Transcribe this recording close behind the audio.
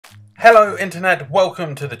Hello Internet,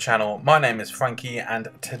 welcome to the channel. My name is Frankie and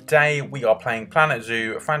today we are playing Planet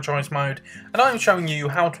Zoo franchise mode and I'm showing you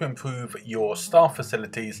how to improve your staff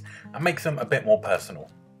facilities and make them a bit more personal.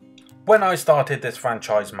 When I started this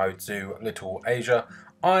franchise mode Zoo Little Asia,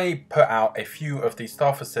 I put out a few of the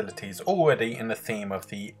staff facilities already in the theme of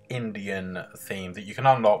the Indian theme that you can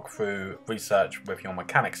unlock through research with your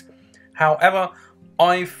mechanics. However,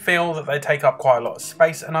 I feel that they take up quite a lot of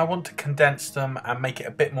space and I want to condense them and make it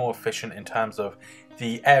a bit more efficient in terms of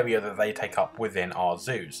the area that they take up within our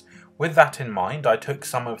zoos. With that in mind, I took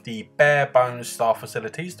some of the bare bones staff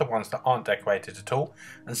facilities, the ones that aren't decorated at all,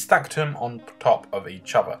 and stacked them on top of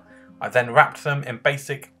each other. I then wrapped them in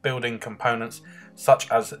basic building components such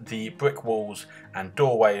as the brick walls and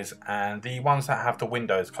doorways and the ones that have the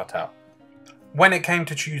windows cut out. When it came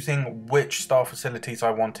to choosing which staff facilities I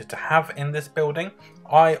wanted to have in this building,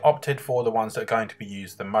 I opted for the ones that are going to be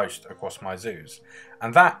used the most across my zoos.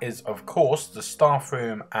 And that is of course the staff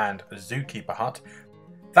room and zookeeper hut.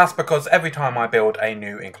 That's because every time I build a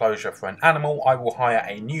new enclosure for an animal, I will hire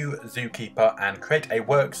a new zookeeper and create a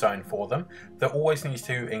work zone for them that always needs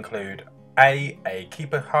to include a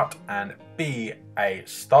keeper hut and B, a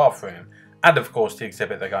staff room, and of course the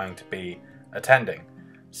exhibit they're going to be attending.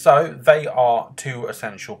 So they are two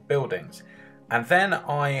essential buildings. And then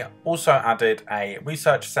I also added a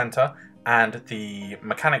research centre and the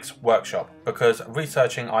mechanics workshop because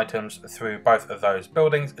researching items through both of those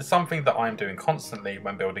buildings is something that I'm doing constantly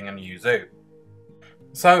when building a new zoo.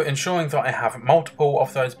 So ensuring that I have multiple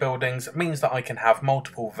of those buildings means that I can have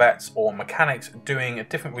multiple vets or mechanics doing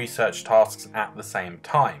different research tasks at the same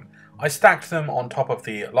time. I stacked them on top of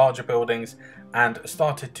the larger buildings and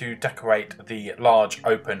started to decorate the large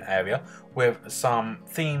open area with some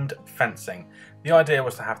themed fencing. The idea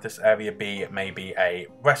was to have this area be maybe a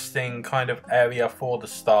resting kind of area for the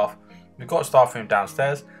staff. We've got a staff room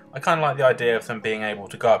downstairs. I kind of like the idea of them being able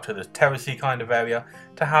to go up to the terracey kind of area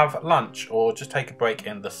to have lunch or just take a break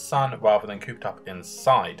in the sun rather than cooped up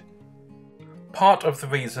inside. Part of the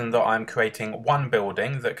reason that I'm creating one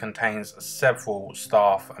building that contains several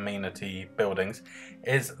staff amenity buildings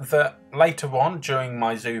is that later on during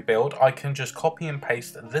my zoo build I can just copy and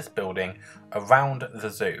paste this building around the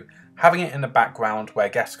zoo, having it in the background where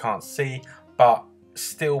guests can't see but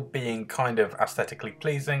still being kind of aesthetically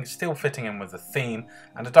pleasing, still fitting in with the theme,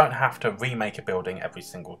 and I don't have to remake a building every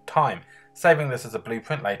single time. Saving this as a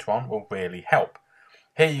blueprint later on will really help.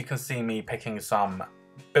 Here you can see me picking some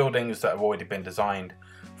buildings that have already been designed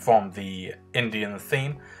from the Indian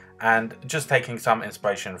theme and just taking some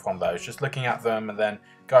inspiration from those, just looking at them and then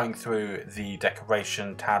going through the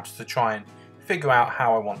decoration tabs to try and figure out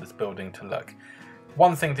how I want this building to look.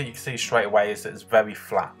 One thing that you can see straight away is that it's very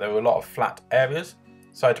flat. There are a lot of flat areas,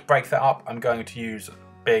 so to break that up I'm going to use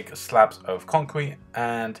big slabs of concrete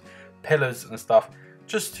and pillars and stuff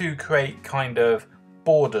just to create kind of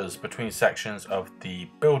borders between sections of the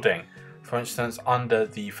building. For instance, under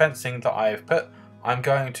the fencing that I've put, I'm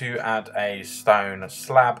going to add a stone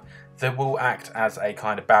slab that will act as a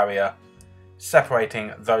kind of barrier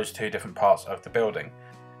separating those two different parts of the building.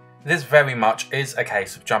 This very much is a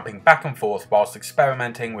case of jumping back and forth whilst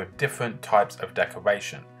experimenting with different types of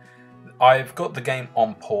decoration. I've got the game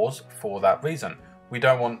on pause for that reason. We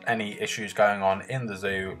don't want any issues going on in the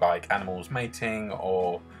zoo like animals mating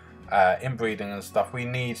or inbreeding and stuff. We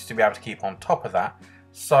need to be able to keep on top of that.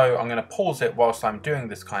 So I'm going to pause it whilst I'm doing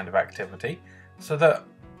this kind of activity so that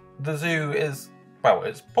the zoo is, well,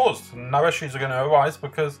 it's paused. No issues are going to arise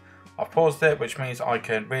because I've paused it, which means I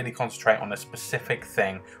can really concentrate on a specific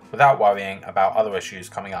thing without worrying about other issues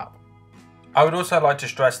coming up. I would also like to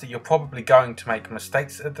stress that you're probably going to make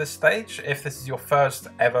mistakes at this stage. If this is your first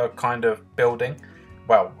ever kind of building,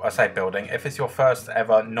 well, I say building, if it's your first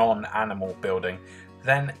ever non-animal building,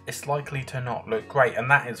 then it's likely to not look great,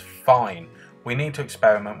 and that is fine. We need to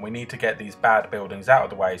experiment, we need to get these bad buildings out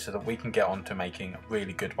of the way so that we can get on to making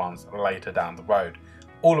really good ones later down the road.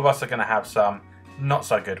 All of us are going to have some not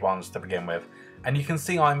so good ones to begin with. And you can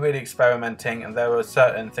see I'm really experimenting and there are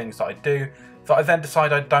certain things that I do that I then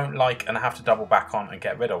decide I don't like and I have to double back on and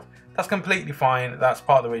get rid of. That's completely fine, that's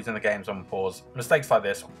part of the reason the game's on pause. Mistakes like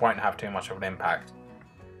this won't have too much of an impact.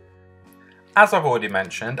 As I've already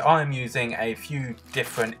mentioned, I am using a few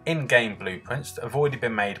different in-game blueprints that have already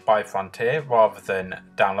been made by Frontier rather than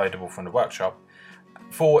downloadable from the workshop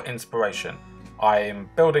for inspiration. I am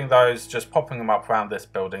building those, just popping them up around this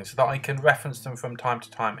building so that I can reference them from time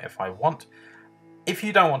to time if I want. If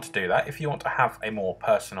you don't want to do that, if you want to have a more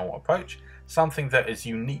personal approach, something that is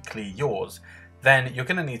uniquely yours, then you're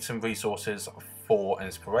going to need some resources for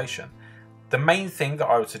inspiration. The main thing that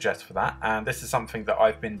I would suggest for that, and this is something that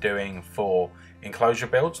I've been doing for enclosure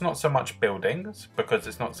builds, not so much buildings, because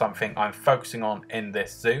it's not something I'm focusing on in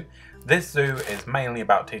this zoo. This zoo is mainly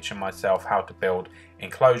about teaching myself how to build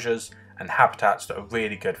enclosures and habitats that are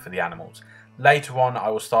really good for the animals. Later on, I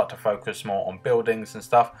will start to focus more on buildings and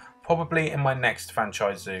stuff, probably in my next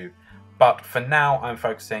franchise zoo, but for now I'm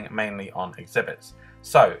focusing mainly on exhibits.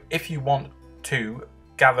 So if you want to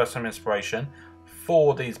gather some inspiration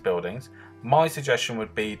for these buildings, my suggestion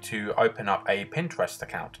would be to open up a Pinterest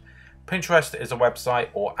account. Pinterest is a website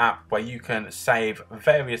or app where you can save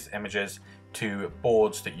various images to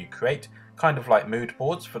boards that you create, kind of like mood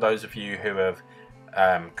boards for those of you who have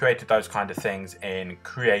created those kind of things in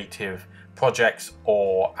creative projects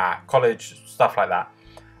or at college, stuff like that.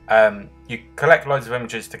 You collect loads of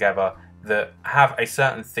images together that have a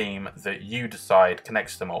certain theme that you decide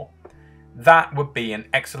connects them all. That would be an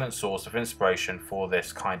excellent source of inspiration for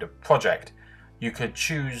this kind of project. You could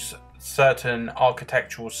choose certain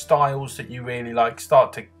architectural styles that you really like,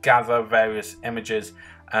 start to gather various images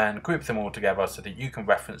and group them all together so that you can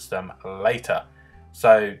reference them later.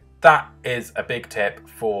 So that is a big tip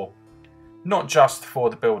for not just for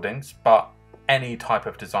the buildings, but any type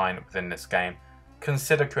of design within this game.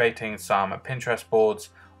 Consider creating some Pinterest boards,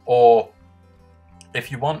 or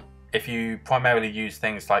if you primarily use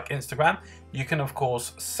things like Instagram, you can of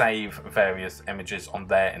course save various images on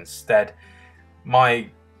there instead.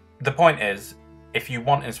 The point is, if you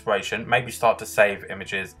want inspiration, maybe start to save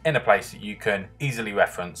images in a place that you can easily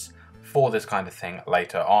reference for this kind of thing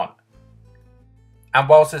later on. And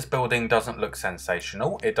whilst this building doesn't look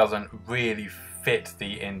sensational, it doesn't really fit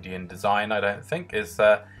the Indian design, I don't think.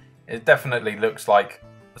 It definitely looks like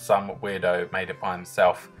some weirdo made it by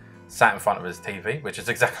himself, sat in front of his TV, which is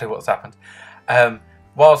exactly what's happened.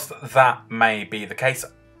 Whilst that may be the case,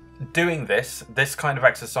 doing this kind of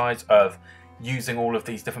exercise of using all of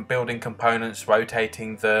these different building components,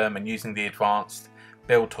 rotating them and using the advanced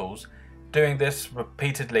build tools, doing this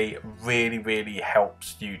repeatedly really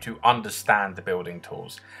helps you to understand the building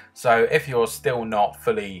tools. So if you're still not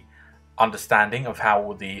fully understanding of how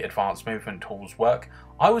all the advanced movement tools work,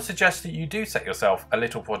 I would suggest that you do set yourself a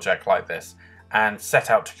little project like this and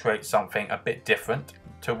set out to create something a bit different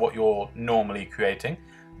to what you're normally creating.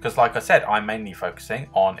 Because like I said, I'm mainly focusing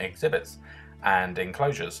on exhibits and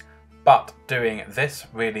enclosures. But doing this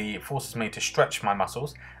really forces me to stretch my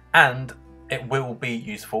muscles, and it will be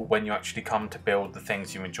useful when you actually come to build the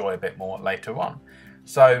things you enjoy a bit more later on.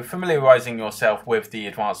 So familiarizing yourself with the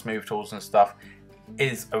advanced move tools and stuff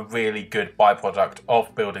is a really good byproduct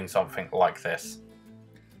of building something like this.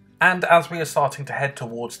 And as we are starting to head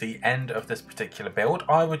towards the end of this particular build,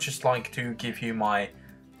 I would just like to give you my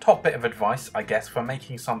top bit of advice, I guess, for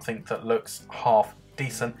making something that looks half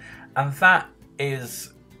decent, and that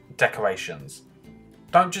is decorations.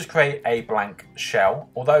 Don't just create a blank shell.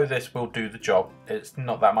 Although this will do the job, it's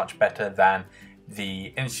not that much better than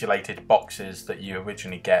the insulated boxes that you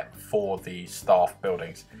originally get for the staff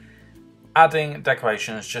buildings. Adding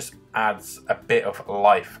decorations just adds a bit of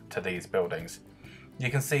life to these buildings.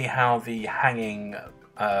 You can see how the hanging,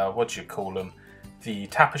 the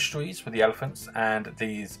tapestries with the elephants and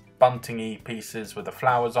these buntingy pieces with the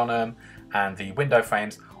flowers on them and the window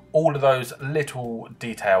frames, all of those little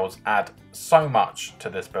details add so much to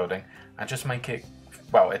this building and just make it,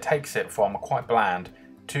 well, it takes it from quite bland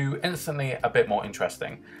to instantly a bit more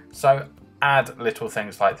interesting. So add little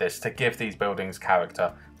things like this to give these buildings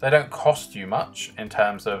character. They don't cost you much in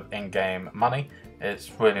terms of in-game money.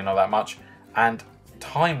 It's really not that much. And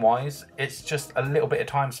time-wise, it's just a little bit of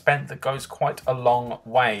time spent that goes quite a long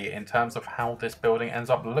way in terms of how this building ends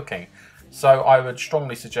up looking. So I would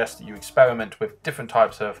strongly suggest that you experiment with different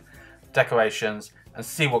types of decorations and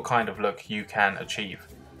see what kind of look you can achieve.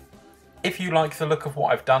 If you like the look of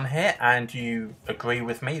what I've done here and you agree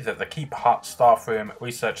with me that the Keep Hut, Staff Room,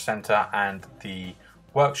 Research Centre and the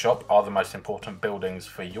Workshop are the most important buildings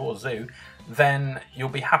for your zoo, then you'll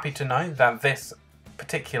be happy to know that this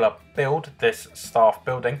particular build, this staff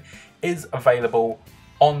building, is available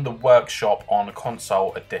on the Workshop on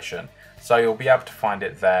Console Edition. So you'll be able to find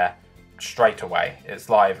it there straight away. It's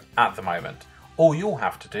live at the moment. All you'll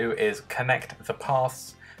have to do is connect the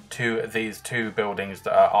paths to these two buildings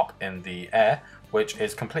that are up in the air, which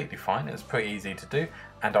is completely fine. It's pretty easy to do,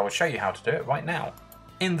 and I will show you how to do it right now.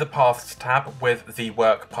 In the Paths tab with the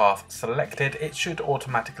work path selected, it should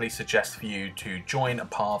automatically suggest for you to join a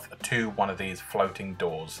path to one of these floating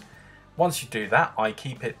doors. Once you do that, I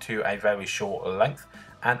keep it to a very short length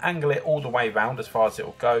and angle it all the way around as far as it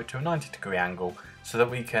will go to a 90-degree angle, so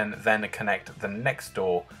that we can then connect the next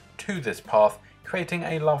door to this path, creating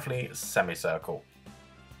a lovely semicircle.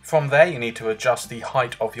 From there you need to adjust the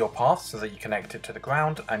height of your path so that you connect it to the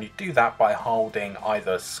ground, and you do that by holding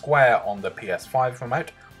either square on the PS5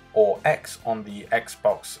 remote or X on the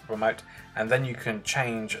Xbox remote, and then you can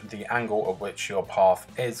change the angle at which your path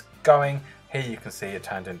is going. Here you can see it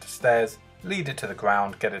turned into stairs. Lead it to the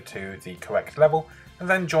ground, get it to the correct level, and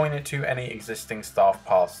then join it to any existing staff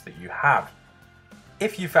paths that you have.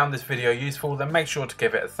 If you found this video useful, then make sure to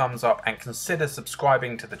give it a thumbs up and consider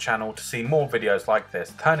subscribing to the channel to see more videos like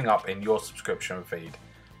this turning up in your subscription feed.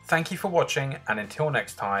 Thank you for watching, and until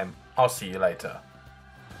next time, I'll see you later.